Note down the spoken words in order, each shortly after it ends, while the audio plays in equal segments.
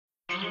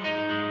Hi,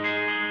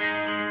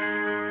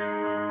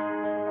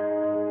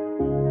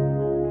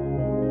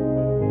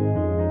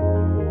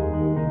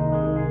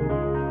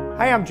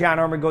 I'm John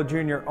Armengol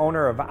Jr.,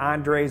 owner of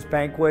Andre's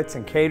Banquets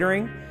and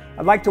Catering.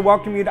 I'd like to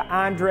welcome you to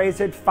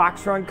Andre's at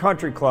Fox Run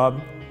Country Club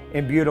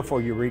in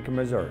beautiful Eureka,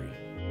 Missouri.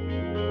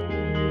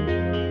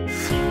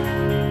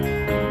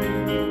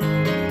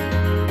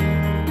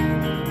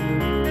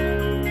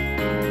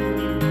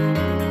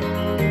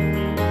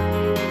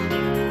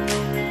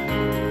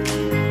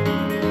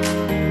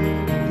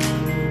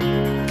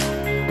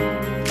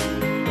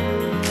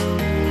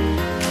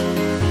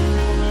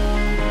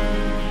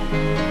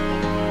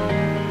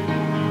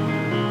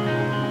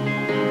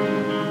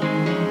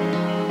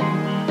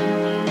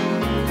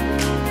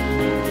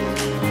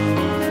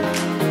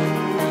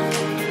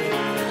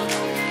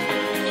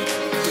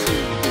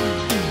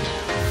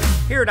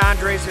 Here at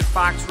Andre's at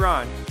Fox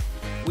Run,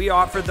 we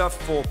offer the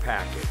full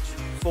package.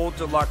 Full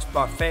deluxe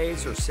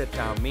buffets or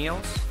sit-down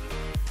meals,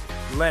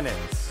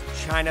 linens,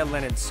 China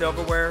linen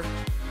silverware,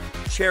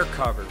 chair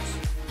covers,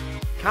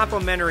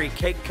 complimentary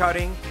cake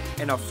cutting,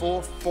 and a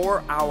full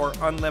 4-hour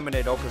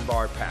unlimited open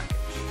bar package.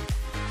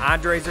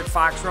 Andre's at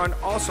Fox Run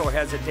also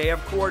has a day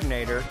of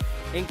coordinator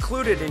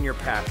included in your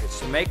package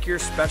to make your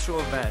special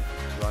event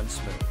run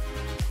smooth.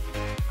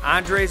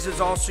 Andre's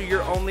is also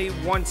your only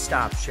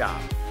one-stop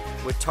shop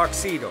with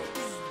tuxedos,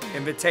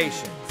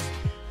 invitations,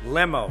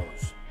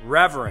 limos,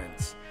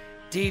 reverends,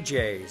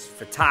 DJs,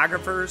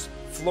 photographers,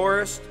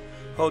 florists,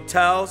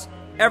 hotels,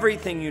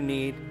 everything you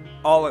need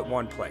all at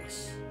one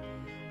place.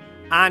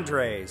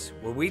 Andre's,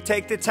 where we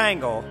take the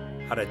tangle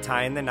how to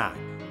tie in the knot.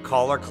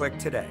 Call or click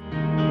today.